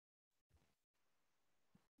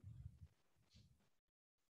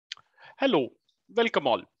Hello, welcome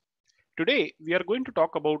all. Today we are going to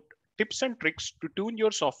talk about tips and tricks to tune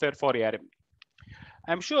your software for ARM.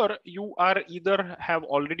 I'm sure you are either have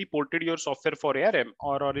already ported your software for ARM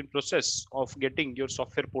or are in process of getting your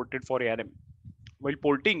software ported for ARM. While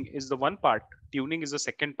porting is the one part, tuning is the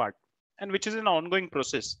second part, and which is an ongoing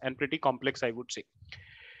process and pretty complex, I would say.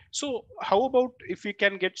 So how about if we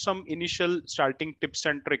can get some initial starting tips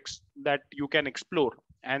and tricks that you can explore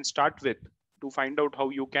and start with to find out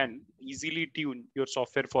how you can easily tune your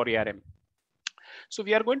software for ARM. So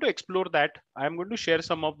we are going to explore that. I'm going to share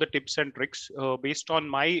some of the tips and tricks based on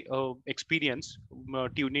my experience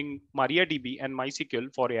tuning MariaDB and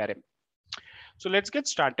MySQL for ARM. So let's get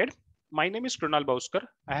started. My name is Krunal Bauskar.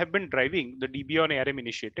 I have been driving the DB on ARM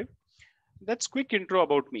initiative. That's quick intro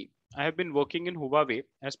about me. I have been working in Huawei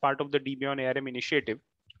as part of the DB on ARM initiative.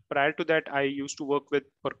 Prior to that, I used to work with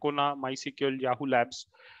Percona, MySQL, Yahoo Labs,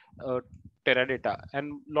 Teradata,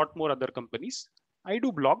 and a lot more other companies. I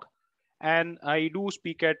do blog and I do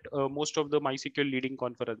speak at most of the MySQL leading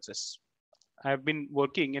conferences. I have been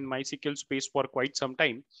working in MySQL space for quite some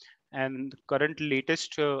time, and current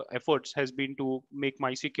latest efforts has been to make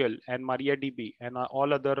MySQL and MariaDB and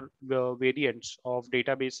all other variants of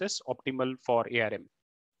databases optimal for ARM.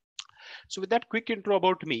 So with that quick intro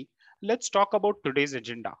about me, let's talk about today's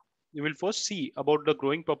agenda. We will first see about the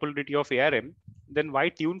growing popularity of ARM, then why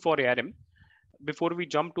tune for ARM, before we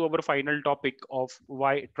jump to our final topic of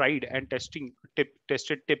why tried and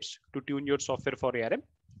tested tips to tune your software for ARM,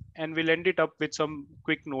 and we'll end it up with some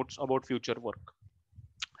quick notes about future work.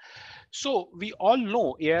 So we all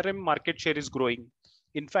know ARM market share is growing.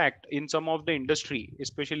 In fact, in some of the industry,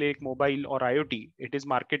 especially like mobile or IoT, it is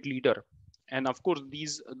market leader. And of course,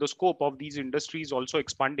 the scope of these industries is also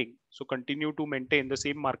expanding. So continue to maintain the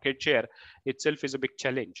same market share itself is a big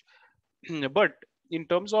challenge. But in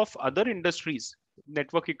terms of other industries,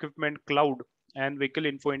 network equipment, cloud, and vehicle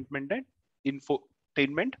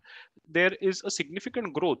infotainment, there is a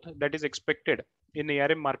significant growth that is expected in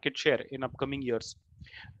ARM market share in upcoming years.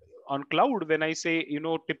 On cloud, when I say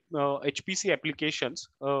HPC applications,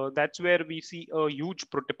 that's where we see a huge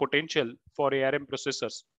potential for ARM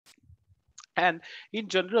processors. And in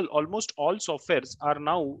general, almost all softwares are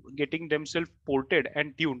now getting themselves ported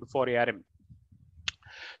and tuned for ARM.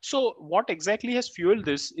 So what exactly has fueled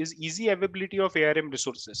this is easy availability of ARM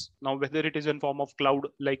resources. Now, whether it is in form of cloud,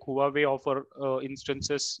 like Huawei offer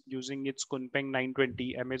instances using its Kunpeng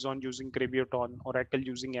 920, Amazon using Graviton, Oracle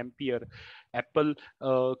using Ampere, Apple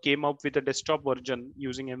came up with a desktop version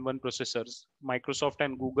using M1 processors. Microsoft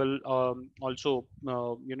and Google also,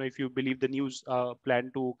 if you believe the news,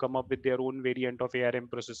 plan to come up with their own variant of ARM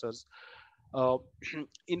processors. Uh,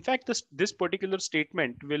 in fact, this particular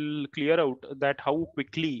statement will clear out that how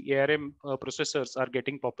quickly ARM processors are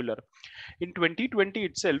getting popular. In 2020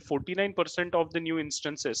 itself, 49% of the new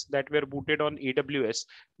instances that were booted on AWS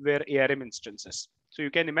were ARM instances. So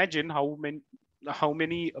you can imagine how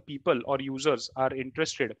many people or users are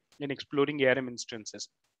interested in exploring ARM instances.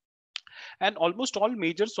 And almost all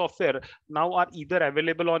major software now are either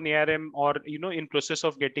available on ARM or in process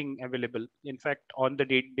of getting available. In fact, on the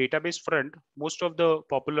database front, most of the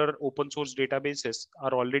popular open source databases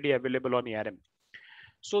are already available on ARM.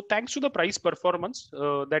 So thanks to the price performance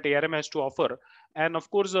that ARM has to offer, and of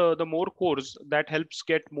course the more cores, that helps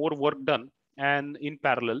get more work done and in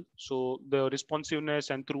parallel, so the responsiveness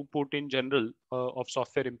and throughput in general of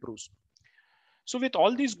software improves. So with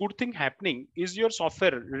all these good things happening, is your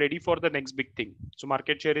software ready for the next big thing? So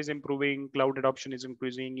market share is improving, cloud adoption is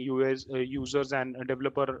increasing, users and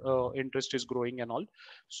developer interest is growing and all.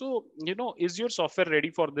 So, is your software ready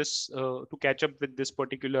for this to catch up with this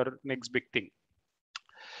particular next big thing?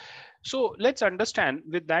 So let's understand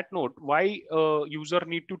with that note why user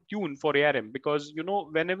need to tune for ARM, because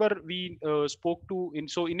whenever we spoke to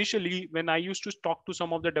so initially when I used to talk to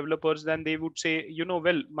some of the developers, then they would say,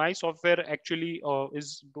 well, my software actually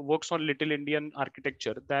works on Little Indian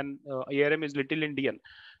architecture, then ARM is Little Indian,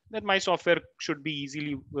 then my software should be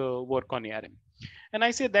easily work on ARM. And I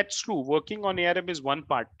say that's true. Working on ARM is one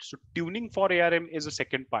part. So tuning for ARM is a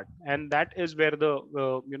second part, and that is where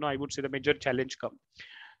the I would say the major challenge comes.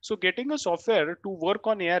 So getting a software to work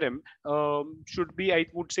on ARM should be, I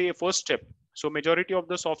would say, a first step. So majority of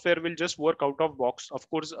the software will just work out of box. Of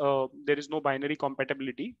course, there is no binary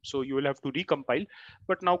compatibility, so you will have to recompile.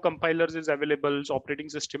 But now compilers is available. So operating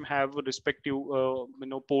system have respective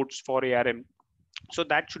ports for ARM. So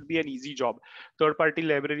that should be an easy job. Third-party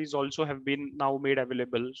libraries also have been now made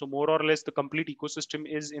available. So more or less the complete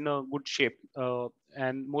ecosystem is in a good shape.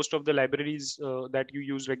 And most of the libraries that you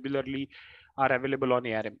use regularly are available on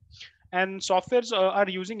ARM. And softwares are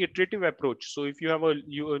using iterative approach. So if you have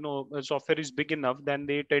a software is big enough, then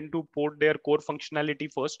they tend to port their core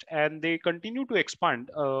functionality first, and they continue to expand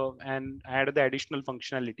and add the additional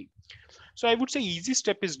functionality. So I would say easy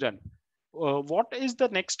step is done. What is the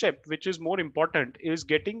next step, which is more important, is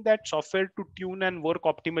getting that software to tune and work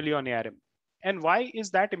optimally on ARM. And why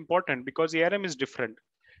is that important? Because ARM is different.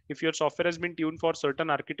 If your software has been tuned for certain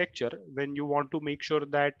architecture, when you want to make sure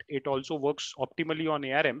that it also works optimally on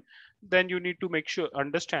ARM, then you need to make sure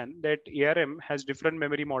understand that ARM has different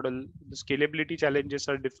memory model. The scalability challenges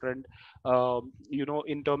are different.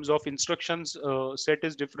 In terms of instructions, set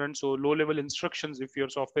is different. So low level instructions, if your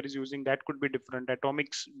software is using, that could be different.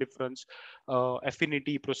 Atomics difference,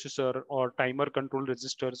 affinity processor or timer control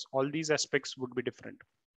registers, all these aspects would be different.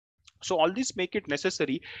 So all these make it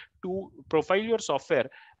necessary to profile your software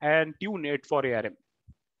and tune it for ARM.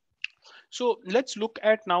 So let's look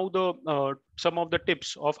at now the some of the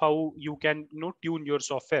tips of how you can tune your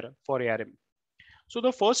software for ARM. So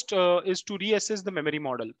the first is to reassess the memory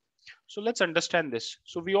model. So let's understand this.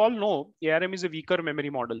 So we all know ARM is a weaker memory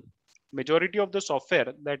model. Majority of the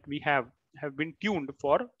software that we have been tuned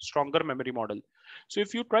for stronger memory model. So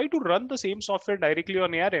if you try to run the same software directly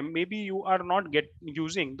on ARM, maybe you are not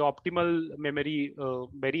using the optimal memory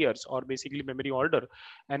barriers, or basically memory order,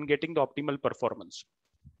 and getting the optimal performance.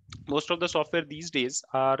 Most of the software these days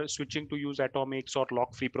are switching to use atomics or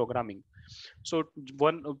lock-free programming. So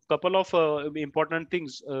one couple of important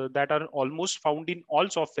things that are almost found in all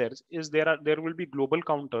softwares is there will be global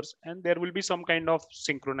counters, and there will be some kind of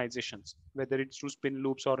synchronizations, whether it's through spin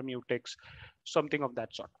loops or mutex, something of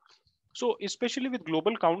that sort. So especially with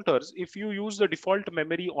global counters, if you use the default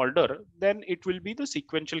memory order, then it will be the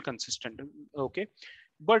sequential consistent. Okay.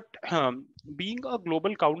 But being a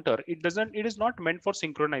global counter, it is not meant for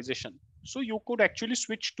synchronization. So you could actually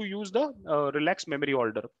switch to use the relaxed memory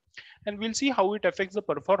order, and we'll see how it affects the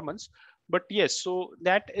performance. But yes, so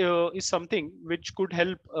that is something which could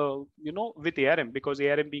help with ARM, because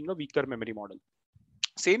ARM being a weaker memory model.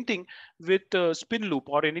 Same thing with spin loop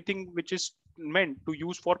or anything which is meant to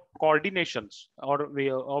use for coordinations or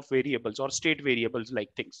way of variables or state variables like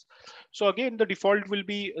things. So again, the default will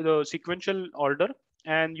be the sequential order,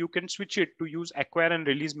 and you can switch it to use acquire and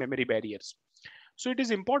release memory barriers. So it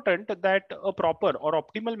is important that a proper or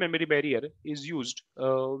optimal memory barrier is used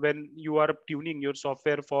when you are tuning your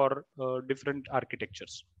software for different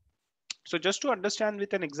architectures. So just to understand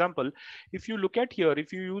with an example, if you look at here,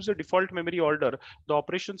 if you use a default memory order, the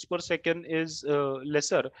operations per second is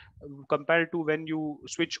lesser compared to when you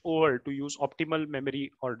switch over to use optimal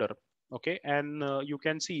memory order. Okay, and you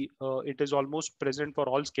can see it is almost present for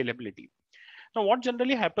all scalability. Now, what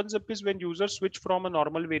generally happens up is when users switch from a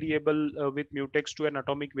normal variable with mutex to an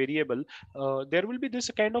atomic variable, there will be this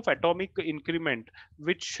kind of atomic increment,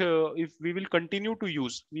 which if we will continue to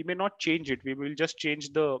use, we may not change it. We will just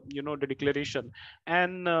change the, the declaration.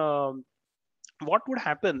 And what would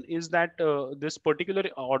happen is that this particular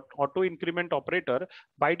auto increment operator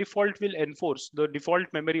by default will enforce the default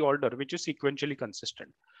memory order, which is sequentially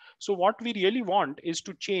consistent. So what we really want is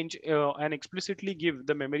to change and explicitly give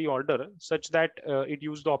the memory order such that it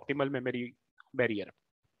use the optimal memory barrier.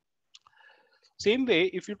 Same way,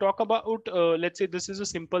 if you talk about, let's say this is a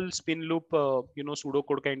simple spin loop,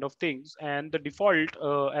 pseudocode kind of things, and the default,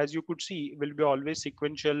 as you could see, will be always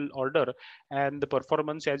sequential order, and the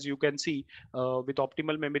performance, as you can see, with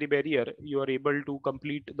optimal memory barrier, you are able to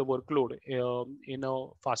complete the workload in a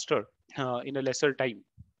faster, in a lesser time.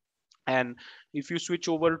 And if you switch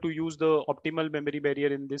over to use the optimal memory barrier,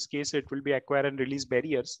 in this case, it will be acquire and release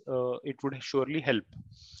barriers. It would surely help.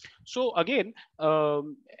 So again,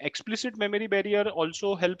 explicit memory barrier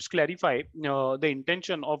also helps clarify the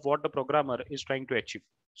intention of what the programmer is trying to achieve.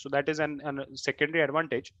 So that is an secondary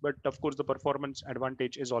advantage, but of course the performance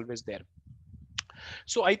advantage is always there.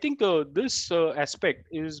 So I think this aspect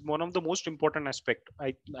is one of the most important aspect.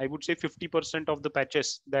 I would say 50% of the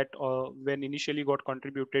patches that when initially got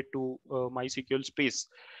contributed to MySQL space,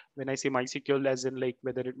 when I say MySQL as in like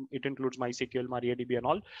whether it includes MySQL, MariaDB and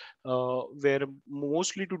all, were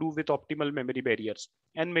mostly to do with optimal memory barriers.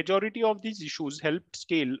 And majority of these issues helped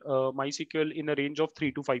scale MySQL in a range of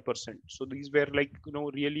 3 to 5%. So these were like,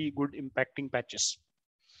 really good impacting patches.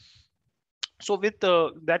 So with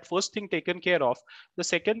that first thing taken care of, the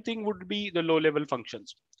second thing would be the low level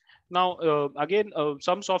functions. Now, again,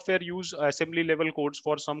 some software use assembly level codes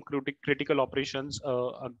for some critical operations,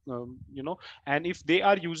 and if they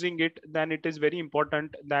are using it, then it is very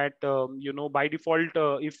important that, by default,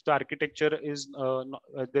 if the architecture is,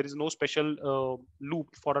 there is no special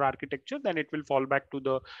loop for our architecture, then it will fall back to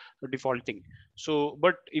the default thing. So,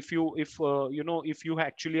 but if you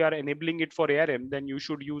actually are enabling it for ARM, then you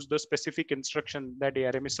should use the specific instruction that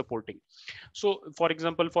ARM is supporting. So for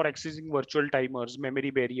example, for accessing virtual timers,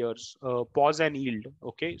 memory barriers, pause and yield.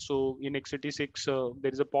 Okay, so in x86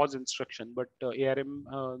 there is a pause instruction, but ARM,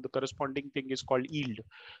 the corresponding thing is called yield.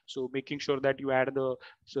 So making sure that you add the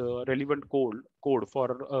relevant code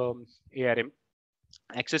for ARM,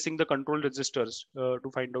 accessing the control registers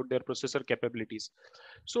to find out their processor capabilities.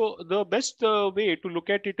 So the best way to look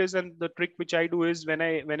at it is, and the trick which I do is,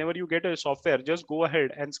 whenever you get a software, just go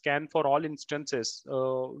ahead and scan for all instances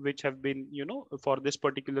which have been, for this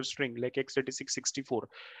particular string like x86-64,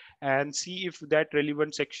 and see if that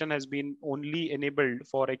relevant section has been only enabled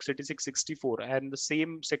for x86-64, and the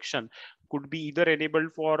same section could be either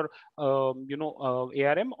enabled for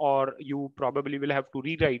ARM, or you probably will have to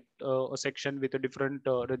rewrite a section with a different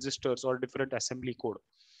registers or different assembly code.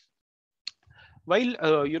 While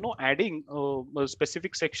adding a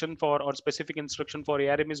specific section for, or specific instruction for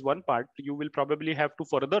ARM is one part, you will probably have to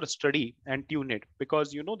further study and tune it, because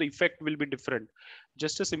the effect will be different.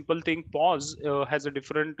 Just a simple thing, pause has a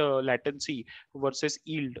different latency versus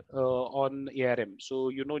yield on ARM.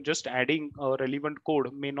 So just adding relevant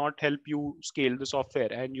code may not help you scale the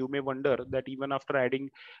software, and you may wonder that even after adding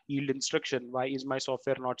yield instruction, why is my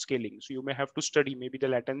software not scaling? So you may have to study, maybe the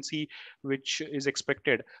latency which is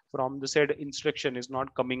expected from the said instruction is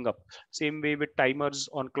not coming up. Same way with timers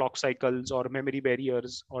on clock cycles or memory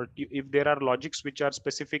barriers, or if there are logics which are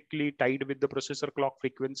specifically tied with the processor clock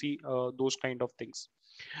frequency, those kind of things.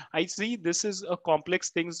 I see this is a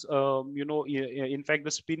complex things. In fact,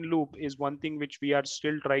 the spin loop is one thing which we are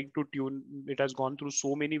still trying to tune. It has gone through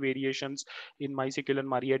so many variations in MySQL and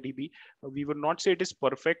MariaDB. We would not say it is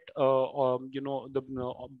perfect,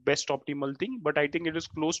 the best optimal thing, but I think it is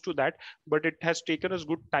close to that. But it has taken us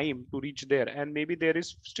good time to reach there, and maybe there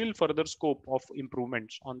is still further scope of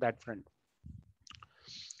improvements on that front.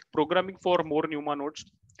 Programming for more NUMA nodes.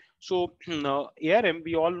 So ARM,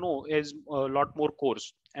 we all know, is a lot more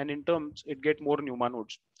cores, and in terms, it get more NUMA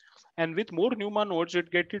nodes. And with more NUMA nodes,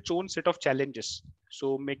 it gets its own set of challenges.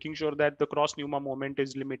 So making sure that the cross NUMA moment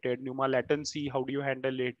is limited, NUMA latency, how do you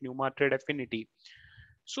handle it, NUMA thread affinity.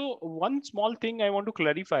 So one small thing I want to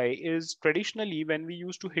clarify is, traditionally when we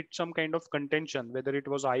used to hit some kind of contention, whether it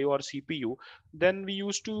was IO or CPU, then we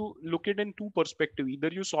used to look at it in two perspectives. Either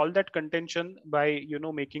you solve that contention by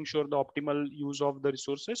making sure the optimal use of the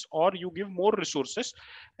resources, or you give more resources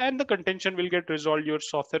and the contention will get resolved, your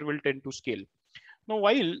software will tend to scale. Now,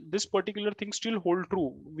 while this particular thing still hold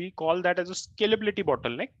true, we call that as a scalability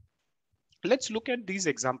bottleneck. Let's look at these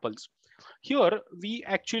examples. Here we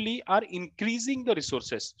actually are increasing the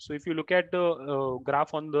resources. So if you look at the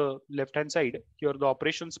graph on the left hand side, here the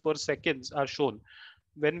operations per seconds are shown.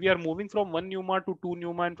 When we are moving from 1 NUMA to 2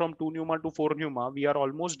 NUMA, and from 2 NUMA to 4 NUMA, we are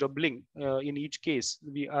almost doubling. In each case,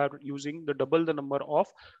 we are using double the number of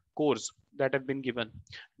cores that have been given.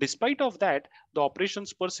 Despite of that, the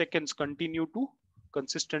operations per seconds continue to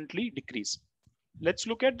consistently decrease. Let's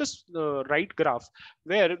look at this right graph,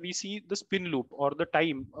 where we see the spin loop, or the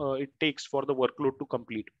time it takes for the workload to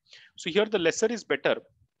complete. So here the lesser is better.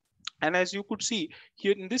 And as you could see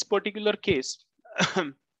here in this particular case,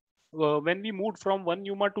 when we moved from 1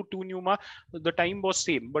 NUMA to 2 NUMA, the time was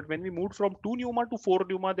same. But when we moved from 2 NUMA to 4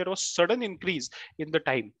 NUMA, there was sudden increase in the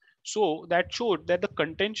time. So that showed that the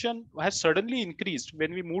contention has suddenly increased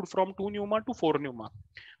when we moved from 2 NUMA to 4 NUMA.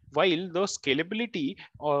 While the scalability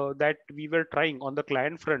that we were trying on the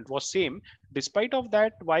client front was same, despite of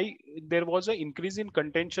that, why there was an increase in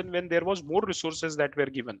contention when there was more resources that were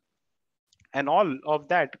given. And all of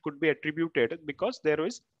that could be attributed because there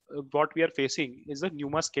is what we are facing is a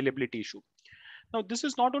NUMA scalability issue. Now, this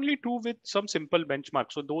is not only true with some simple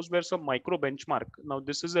benchmarks. So those were some micro benchmark. Now,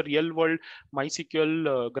 this is a real world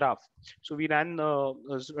MySQL graph. So we ran a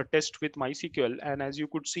test with MySQL. And as you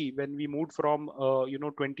could see, when we moved from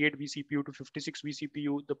 28 vCPU to 56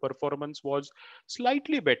 vCPU, the performance was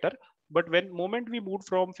slightly better. But when moment we moved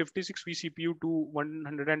from 56 vCPU to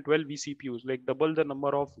 112 vCPUs, like double the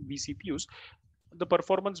number of vCPUs, the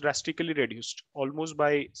performance drastically reduced, almost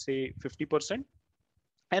by say 50%.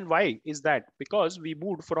 And why is that? Because we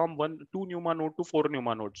moved from 2 NUMA node to 4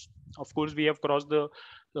 NUMA nodes. Of course, we have crossed the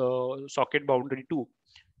socket boundary too.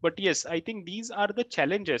 But yes, I think these are the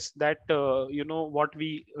challenges that, what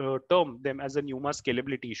we term them as a NUMA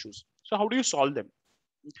scalability issues. So how do you solve them?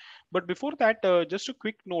 But before that, just a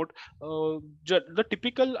quick note, the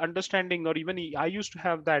typical understanding, or even I used to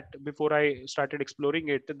have that before I started exploring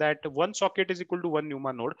it, that one socket is equal to one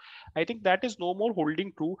NUMA node. I think that is no more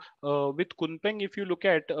holding true. With Kunpeng, if you look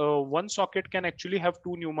at, one socket can actually have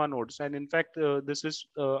two NUMA nodes. And in fact, this is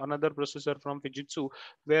another processor from Fujitsu,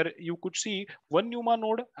 where you could see one NUMA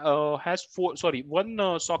node has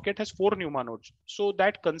one socket has four NUMA nodes. So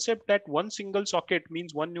that concept that one single socket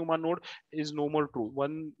means one NUMA node is no more true.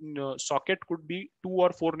 One socket could be two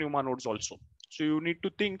or four NUMA nodes also. So you need to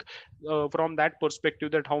think from that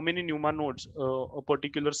perspective, that how many NUMA nodes a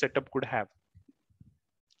particular setup could have.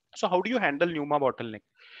 So how do you handle NUMA bottleneck?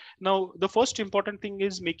 Now, the first important thing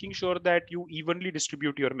is making sure that you evenly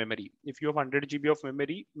distribute your memory. If you have 100 GB of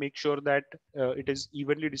memory, make sure that it is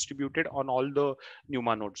evenly distributed on all the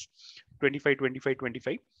NUMA nodes, 25, 25,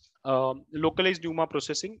 25. Localized NUMA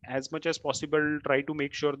processing, as much as possible, try to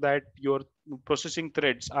make sure that your processing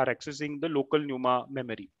threads are accessing the local NUMA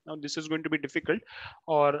memory. Now, this is going to be difficult,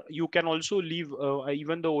 or you can also leave,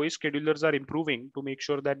 even the OS schedulers are improving to make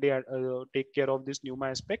sure that they take care of this NUMA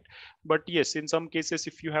aspect. But yes, in some cases,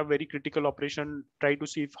 if you have very critical operation, try to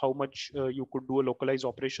see if how much you could do a localized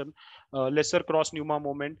operation. Lesser cross NUMA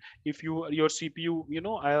moment. If your CPU,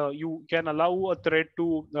 you can allow a thread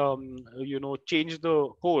to change the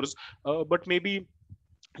cores, but maybe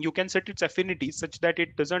you can set its affinity such that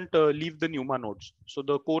it doesn't leave the NUMA nodes. So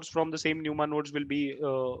the cores from the same NUMA nodes will be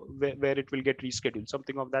where it will get rescheduled.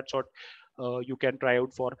 Something of that sort you can try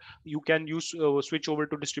out for. You can use switch over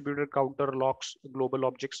to distributed counter locks, global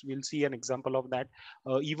objects. We'll see an example of that.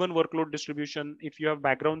 Even workload distribution. If you have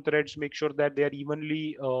background threads, make sure that they are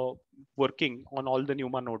evenly working on all the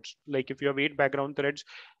NUMA nodes. Like if you have 8 background threads,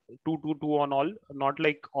 2 on all, not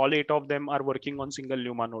like all 8 of them are working on single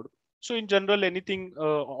NUMA node. So in general, anything,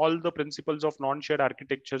 all the principles of non-shared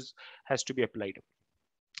architectures has to be applied.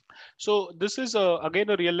 So this is again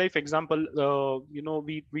a real life example.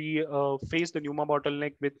 We faced the NUMA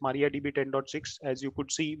bottleneck with MariaDB 10.6. As you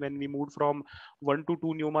could see, when we moved from 1 to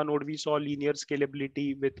 2 NUMA node, we saw linear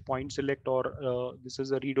scalability with point select, or this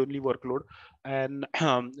is a read-only workload. And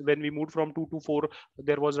when we moved from 2 to 4,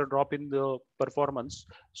 there was a drop in the performance.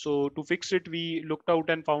 So to fix it, we looked out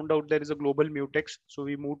and found out there is a global mutex. So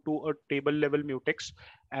we moved to a table level mutex,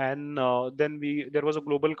 and then there was a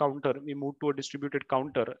global counter. We moved to a distributed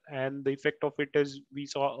counter, and the effect of it is we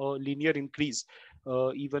saw a linear increase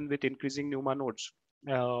even with increasing NUMA nodes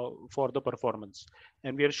for the performance.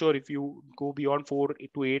 And we are sure if you go beyond 4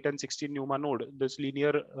 to 8 and 16 NUMA node, this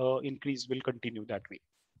linear increase will continue that way.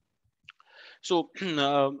 So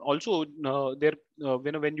also there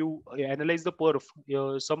when you analyze the perf,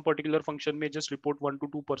 some particular function may just report 1 to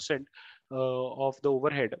 2% of the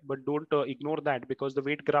overhead, but don't ignore that, because the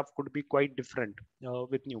weight graph could be quite different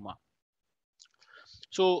with NUMA.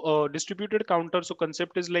 So distributed counter. So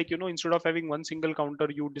concept is like, instead of having one single counter,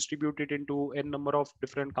 you distribute it into n number of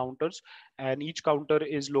different counters, and each counter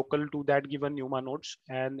is local to that given NUMA nodes.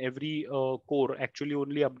 And every core actually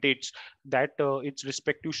only updates that its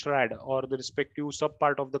respective shred or the respective sub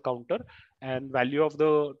part of the counter, and value of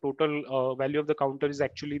the total value of the counter is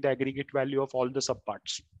actually the aggregate value of all the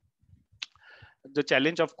subparts. The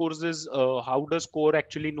challenge of course is how does core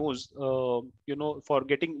actually knows, for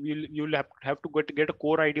getting, you'll have to get a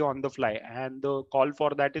core ID on the fly, and the call for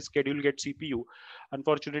that is schedule get CPU.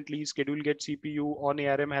 Unfortunately, schedule get CPU on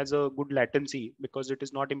ARM has a good latency because it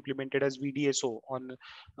is not implemented as VDSO on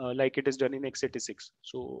like it is done in x86.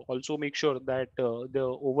 So also make sure that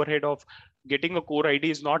the overhead of getting a core ID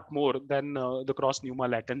is not more than the cross NUMA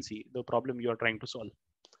latency, the problem you are trying to solve.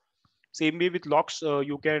 Same way with locks,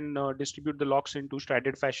 you can distribute the locks into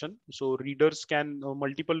straded fashion. So readers can,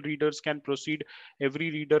 multiple readers can proceed.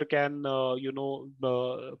 Every reader can,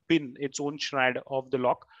 pin its own shred of the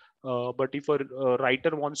lock. But if a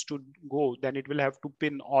writer wants to go, then it will have to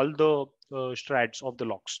pin all the shreds of the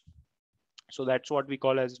locks. So that's what we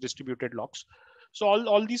call as distributed locks. So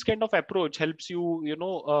all these kind of approach helps you,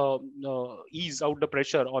 ease out the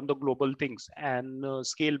pressure on the global things and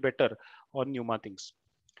scale better on NUMA things.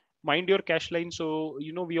 Mind your cache line. So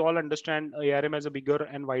we all understand ARM has a bigger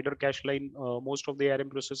and wider cache line. Most of the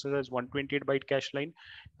ARM processors has 128 byte cache line.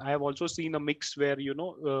 I have also seen a mix where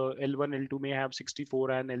L1 L2 may have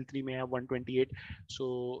 64 and L3 may have 128.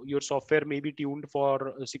 So your software may be tuned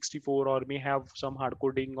for 64, or may have some hard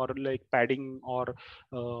coding or like padding, or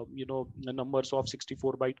the numbers of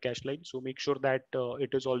 64 byte cache line. So make sure that it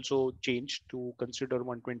is also changed to consider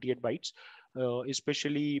 128 bytes.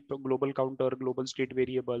 especially global counter, global state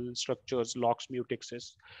variable, structures, locks,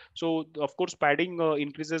 mutexes. So of course, padding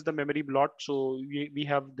increases the memory bloat. So we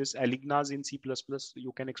have this alignas in C++.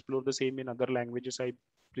 You can explore the same in other languages. I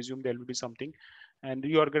presume there will be something, and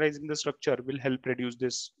reorganizing the structure will help reduce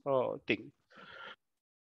this thing.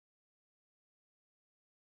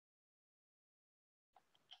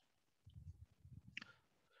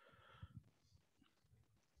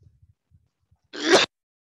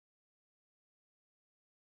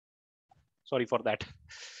 Sorry for that.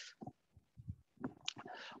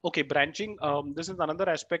 Okay, branching. This is another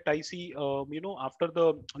aspect I see. After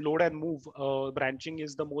the load and move, branching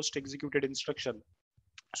is the most executed instruction.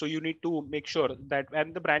 So you need to make sure that,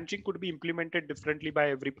 and the branching could be implemented differently by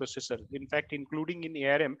every processor. In fact, including in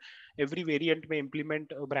ARM, every variant may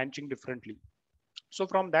implement branching differently. So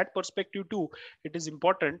from that perspective too, it is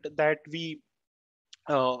important that we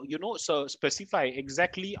so specify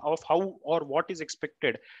exactly of how or what is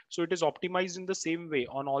expected, so it is optimized in the same way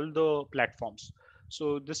on all the platforms.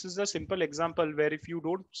 So this is a simple example where if you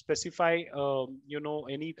don't specify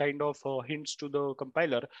any kind of hints to the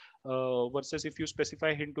compiler, versus if you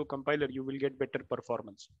specify hint to compiler, you will get better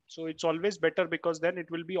performance. So it's always better because then it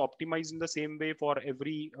will be optimized in the same way for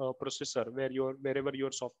every processor wherever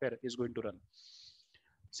your software is going to run.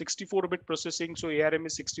 64-bit processing. So ARM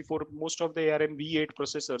is 64. Most of the ARM V8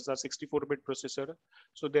 processors are 64-bit processor.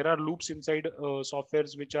 So there are loops inside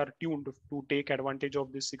softwares which are tuned to take advantage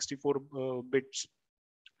of this 64 bits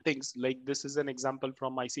things. Like this is an example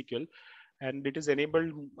from MySQL, and it is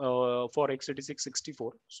enabled for x86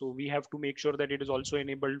 64. So we have to make sure that it is also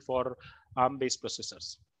enabled for ARM-based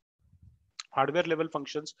processors. Hardware level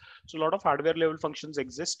functions. So a lot of hardware level functions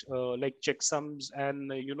exist, like checksums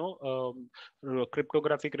and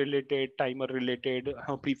cryptographic related, timer related,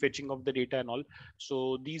 prefetching of the data and all.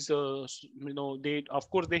 So these they of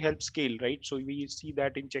course they help scale, right? So we see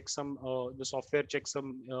that in checksum, the software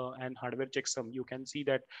checksum and hardware checksum, you can see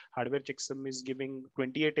that hardware checksum is giving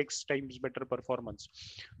 28x times better performance.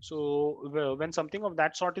 So when something of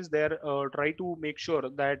that sort is there, try to make sure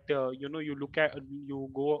that you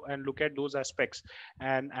go and look at those aspects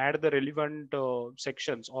and add the relevant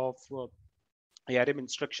sections of ARM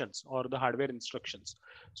instructions or the hardware instructions.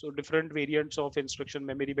 So different variants of instruction,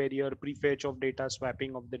 memory barrier, prefetch of data,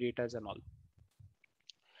 swapping of the data and all.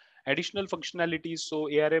 Additional functionalities. So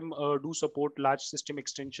ARM do support large system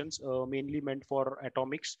extensions, mainly meant for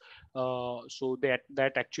atomics. So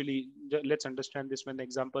that actually, let's understand this one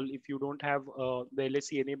example. If you don't have the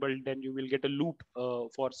LSE enabled, then you will get a loop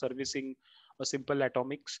for servicing a simple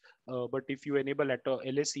atomics. But if you enable at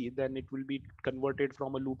LSE, then it will be converted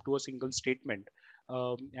from a loop to a single statement.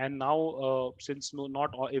 And now, since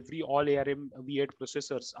not every all ARM V8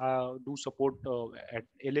 processors do support at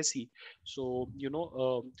LSE, so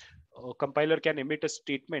compiler can emit a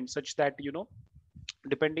statement such that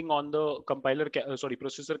depending on the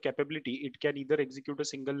processor capability, it can either execute a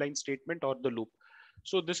single line statement or the loop.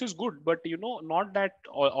 So this is good, but not that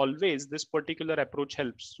always this particular approach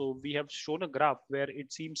helps. So we have shown a graph where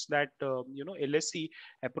it seems that LSE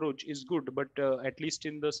approach is good, but at least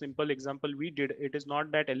in the simple example we did, it is not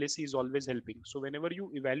that LSE is always helping. So whenever you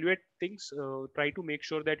evaluate things, try to make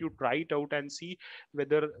sure that you try it out and see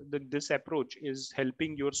whether this approach is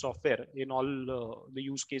helping your software in all the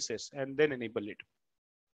use cases, and then enable it.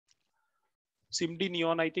 SIMD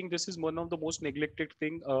neon, I think this is one of the most neglected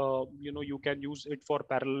thing. You can use it for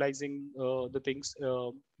parallelizing the things,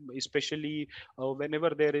 especially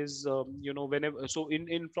whenever there is whenever, so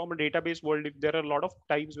in from a database world, if there are a lot of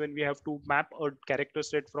times when we have to map a character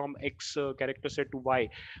set from X character set to Y,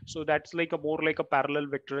 so that's like a more like a parallel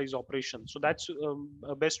vectorized operation. So that's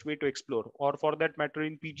a best way to explore. Or for that matter,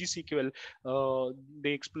 in PGCQL,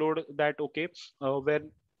 they explored that, okay, when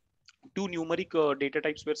two numeric data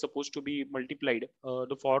types were supposed to be multiplied,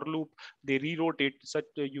 the for loop, they rewrote it such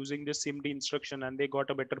using this SIMD instruction, and they got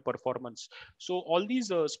a better performance. So all these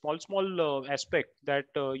small aspect that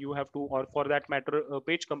you have to, or for that matter,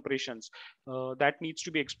 page compressions, that needs to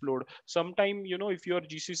be explored. Sometime, if your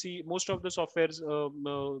GCC, most of the softwares,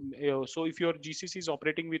 so if your GCC is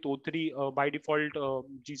operating with O3, by default,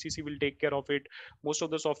 GCC will take care of it. Most of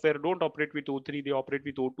the software don't operate with O3, they operate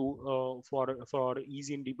with O2 for ease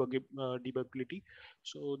in debuggability.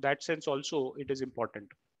 So that sense also it is important.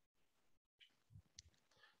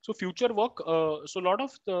 So future work, so a lot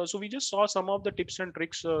of so we just saw some of the tips and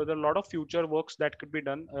tricks. There are a lot of future works that could be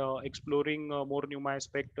done, exploring more NUMA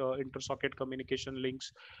aspect, inter-socket communication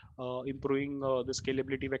links, improving the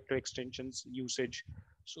scalability vector extensions usage.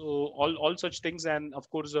 So all such things, and of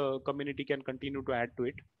course, community can continue to add to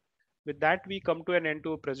it. With that, we come to an end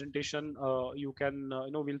to a presentation. You can,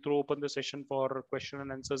 we'll throw open the session for question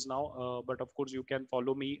and answers now. But of course, you can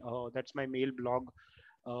follow me. That's my mail blog.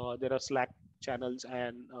 There are Slack channels,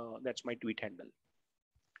 and that's my tweet handle.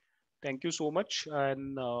 Thank you so much.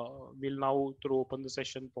 And we'll now throw open the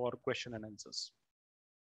session for question and answers.